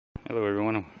Hello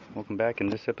everyone, welcome back. In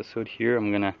this episode here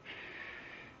I'm gonna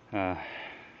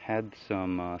had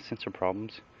some sensor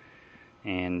problems,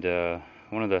 and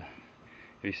if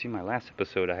you see my last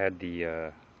episode, I had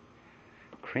the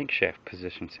crankshaft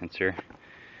position sensor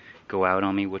go out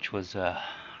on me, which was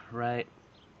right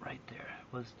there.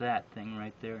 Was that thing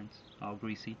right there? It's all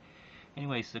greasy.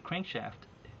 Anyways, the crankshaft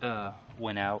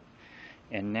went out,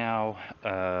 and now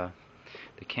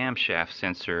the camshaft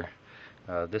sensor,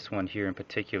 this one here in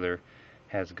particular,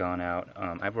 has gone out.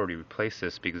 I've already replaced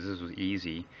this because this was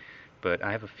easy, but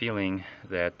I have a feeling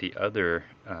that the other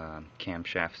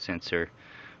camshaft sensor,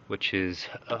 which is,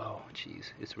 oh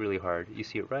geez, it's really hard. You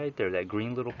see it right there, that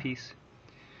green little piece?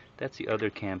 That's the other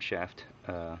camshaft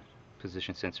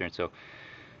position sensor, and so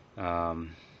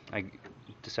I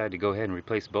decided to go ahead and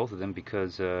replace both of them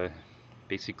because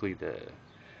basically the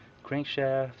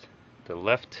crankshaft, the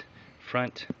left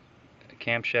front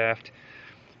camshaft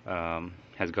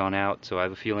has gone out, so I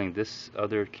have a feeling this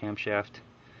other camshaft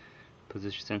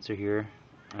position sensor here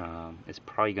is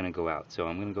probably going to go out, so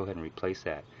I'm going to go ahead and replace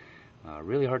that.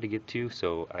 Really hard to get to,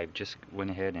 so I've just went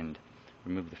ahead and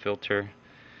removed the filter,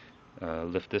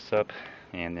 lift this up,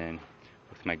 and then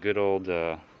with my good old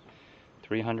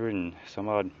 300 and some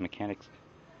odd mechanics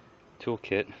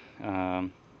toolkit,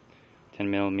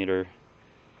 10mm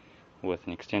with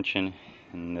an extension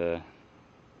and the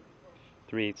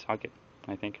 3/8 socket,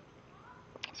 I think,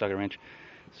 socket wrench.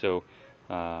 So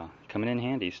coming in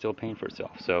handy, still paying for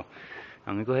itself. So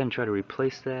I'm gonna go ahead and try to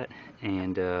replace that,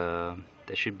 and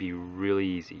that should be really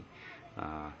easy.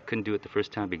 Couldn't do it the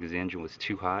first time because the engine was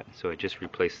too hot, so I just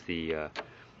replaced the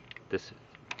this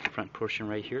front portion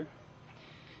right here,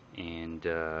 and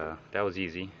that was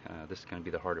easy. This is going to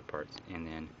be the harder parts, and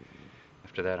then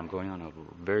after that I'm going on a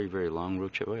very long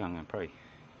road trip. I'm going to probably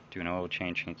do an oil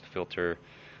change the filter,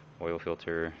 oil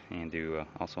filter, and do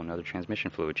also another transmission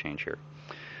fluid change here.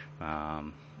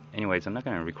 Anyways, I'm not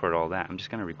going to record all that. I'm just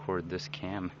going to record this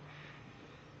cam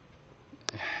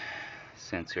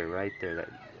sensor right there. That,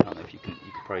 I don't know if you can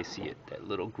probably see it. That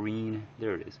little green,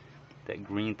 there it is. That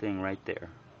green thing right there,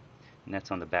 and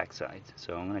that's on the back side.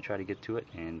 So I'm going to try to get to it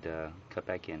and cut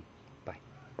back in. Bye.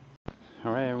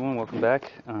 All right, everyone, welcome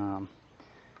back.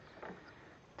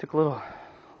 Took a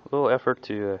little effort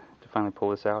to finally pull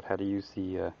this out. Had to use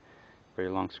the very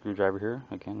long screwdriver here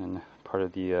again, and part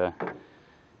of the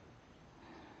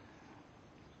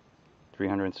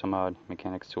 300 and some odd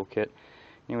mechanics toolkit.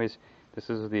 Anyways, this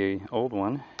is the old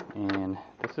one and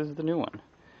this is the new one,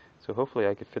 so hopefully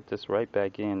I could fit this right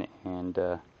back in, and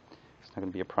it's not going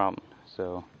to be a problem.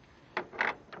 So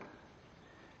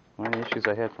one of the issues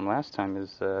I had from last time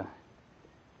is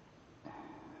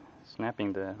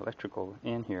snapping the electrical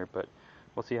in here, but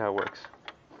we'll see how it works.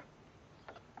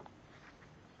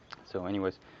 So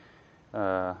anyways,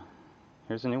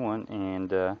 here's a new one,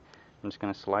 and I'm just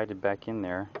going to slide it back in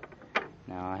there.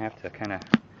 Now I have to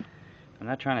I'm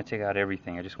not trying to take out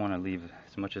everything, I just want to leave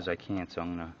as much as I can, so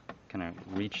I'm going to kind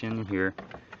of reach in here,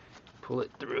 pull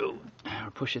it through,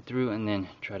 or push it through, and then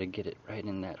try to get it right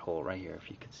in that hole right here. If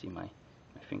you can see my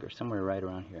finger somewhere right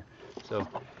around here. So,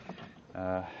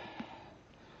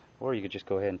 or you could just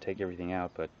go ahead and take everything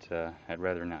out, but I'd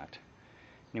rather not.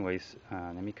 Anyways,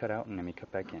 let me cut out and let me cut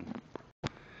back in.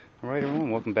 Alright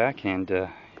everyone, welcome back, and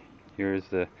here's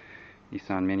the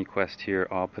Nissan Mini Quest here,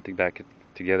 all put back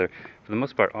together. For the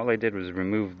most part, all I did was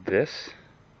remove this,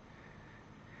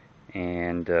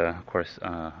 and of course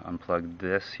unplug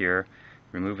this here.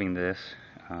 Removing this,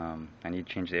 I need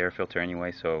to change the air filter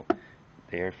anyway, so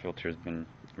the air filter has been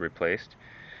replaced.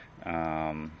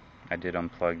 I did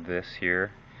unplug this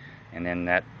here, and then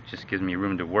that just gives me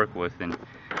room to work with, and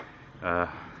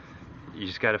you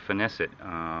just got to finesse it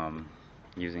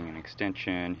using an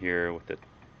extension here with the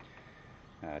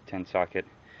 10 socket.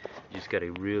 You just got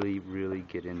to really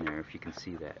get in there. If you can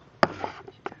see that,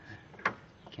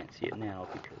 you can't see it now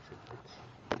because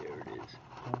there it is.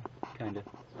 Kinda.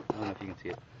 I don't know if you can see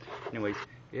it. Anyways,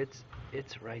 it's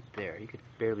right there. You could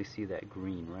barely see that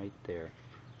green right there.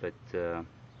 But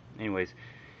anyways,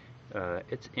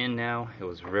 it's in now. It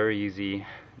was very easy.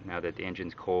 Now that the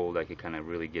engine's cold, I could kind of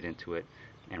really get into it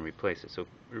and replace it. So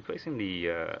replacing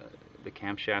the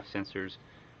camshaft sensors,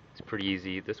 it's pretty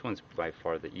easy. This one's by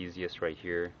far the easiest right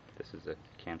here. This is a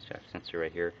camshaft sensor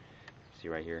right here. See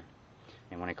right here.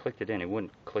 And when I clicked it in, it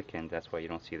wouldn't click in. That's why you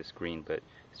don't see the screen. But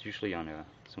it's usually on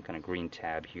some kind of green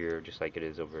tab here, just like it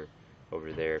is over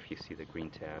there. If you see the green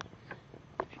tab,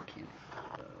 if you can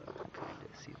kind of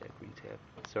see that green tab.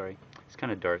 Sorry, it's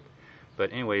kind of dark.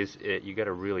 But anyways, you got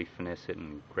to really finesse it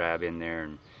and grab in there.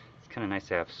 And it's kind of nice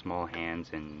to have small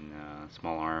hands and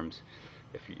small arms.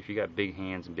 if you got big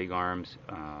hands and big arms,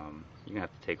 you're gonna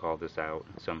have to take all this out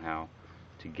somehow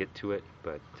to get to it.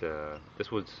 But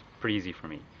this was pretty easy for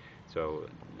me, so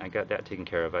I got that taken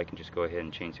care of. I can just go ahead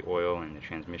and change the oil and the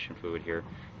transmission fluid here.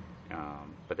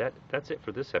 But that's it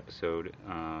for this episode.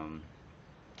 I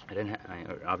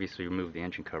obviously removed the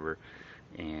engine cover,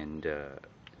 and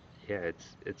yeah,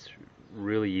 it's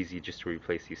really easy just to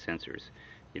replace these sensors.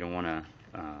 You don't want to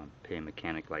pay a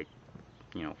mechanic like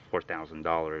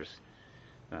 $4,000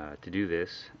 to do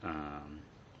this.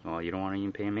 Well, you don't want to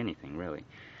even pay him anything really.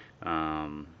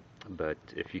 But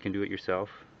if you can do it yourself,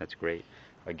 that's great.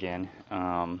 Again,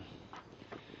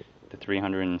 the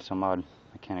 300 and some odd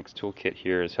mechanics toolkit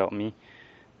here has helped me.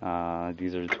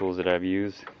 These are the tools that I've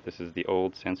used. This is the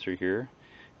old sensor here.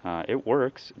 It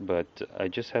works, but I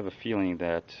just have a feeling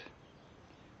that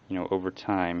over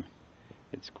time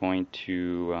it's going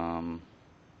to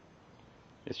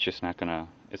it's just not gonna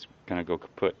it's gonna go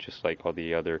kaput, just like all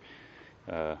the other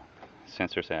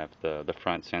sensors have. The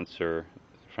front sensor,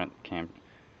 front cam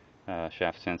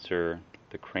shaft sensor,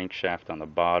 the crankshaft on the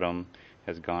bottom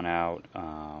has gone out,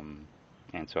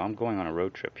 and so I'm going on a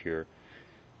road trip here.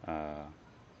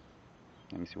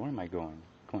 Let me see, where am I going?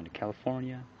 Going to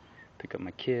California, pick up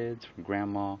my kids from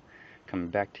grandma, coming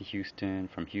back to Houston,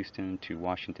 from Houston to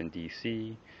Washington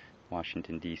D.C.,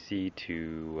 Washington D.C.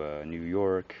 to New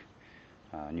York,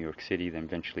 New York City, then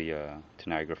eventually to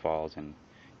Niagara Falls and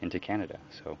into Canada.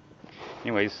 So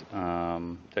anyways,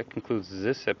 that concludes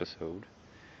this episode.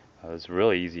 It's a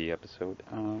really easy episode.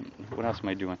 What else am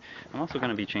I doing? I'm also going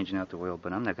to be changing out the oil,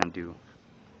 but I'm not going to do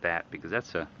that because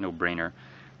that's a no-brainer.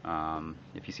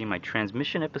 If you see my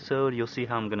transmission episode, you'll see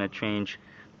how I'm going to change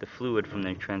the fluid from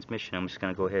the transmission. I'm just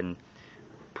going to go ahead and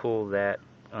pull that,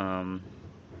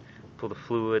 pull the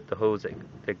fluid, the hose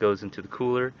that goes into the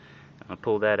cooler,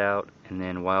 pull that out, and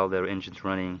then while the engine's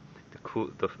running,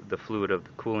 the fluid of the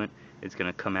coolant is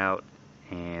going to come out,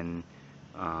 and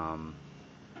then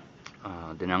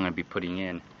I'm going to be putting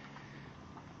in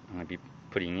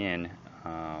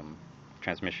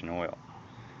transmission oil.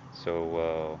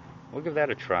 So we'll give that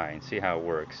a try and see how it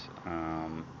works.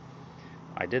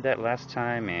 I did that last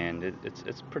time, and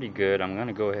it's pretty good. I'm going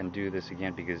to go ahead and do this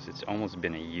again because it's almost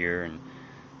been a year, and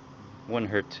it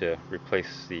wouldn't hurt to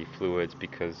replace the fluids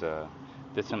because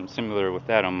did something similar with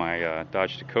that on my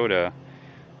Dodge Dakota.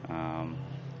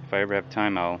 If I ever have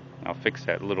time, I'll fix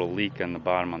that little leak on the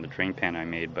bottom on the drain pan I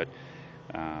made, but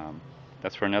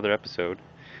that's for another episode.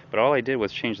 But all I did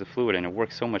was change the fluid, and it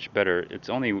works so much better. It's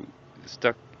only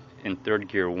stuck in third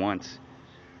gear once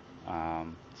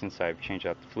since I've changed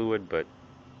out the fluid, but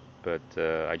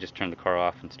I just turned the car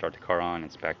off and start the car on, and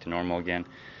it's back to normal again.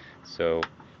 So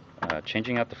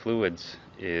changing out the fluids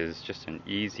is just an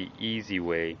easy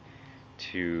way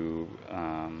to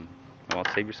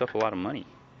save yourself a lot of money.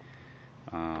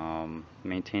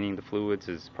 Maintaining the fluids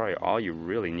is probably all you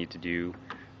really need to do,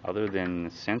 other than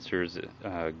the sensors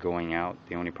going out.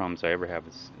 The only problems I ever have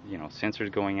is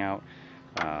sensors going out,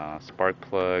 spark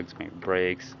plugs, maybe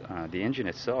brakes. The engine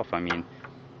itself, I mean,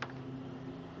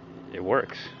 it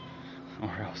works,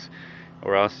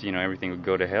 or else everything would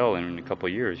go to hell in a couple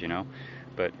of years.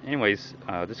 But anyways,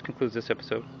 this concludes this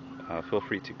episode. Feel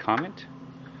free to comment,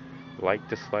 like,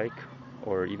 dislike,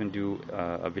 or even do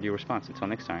a video response. Until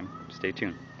next time, stay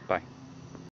tuned.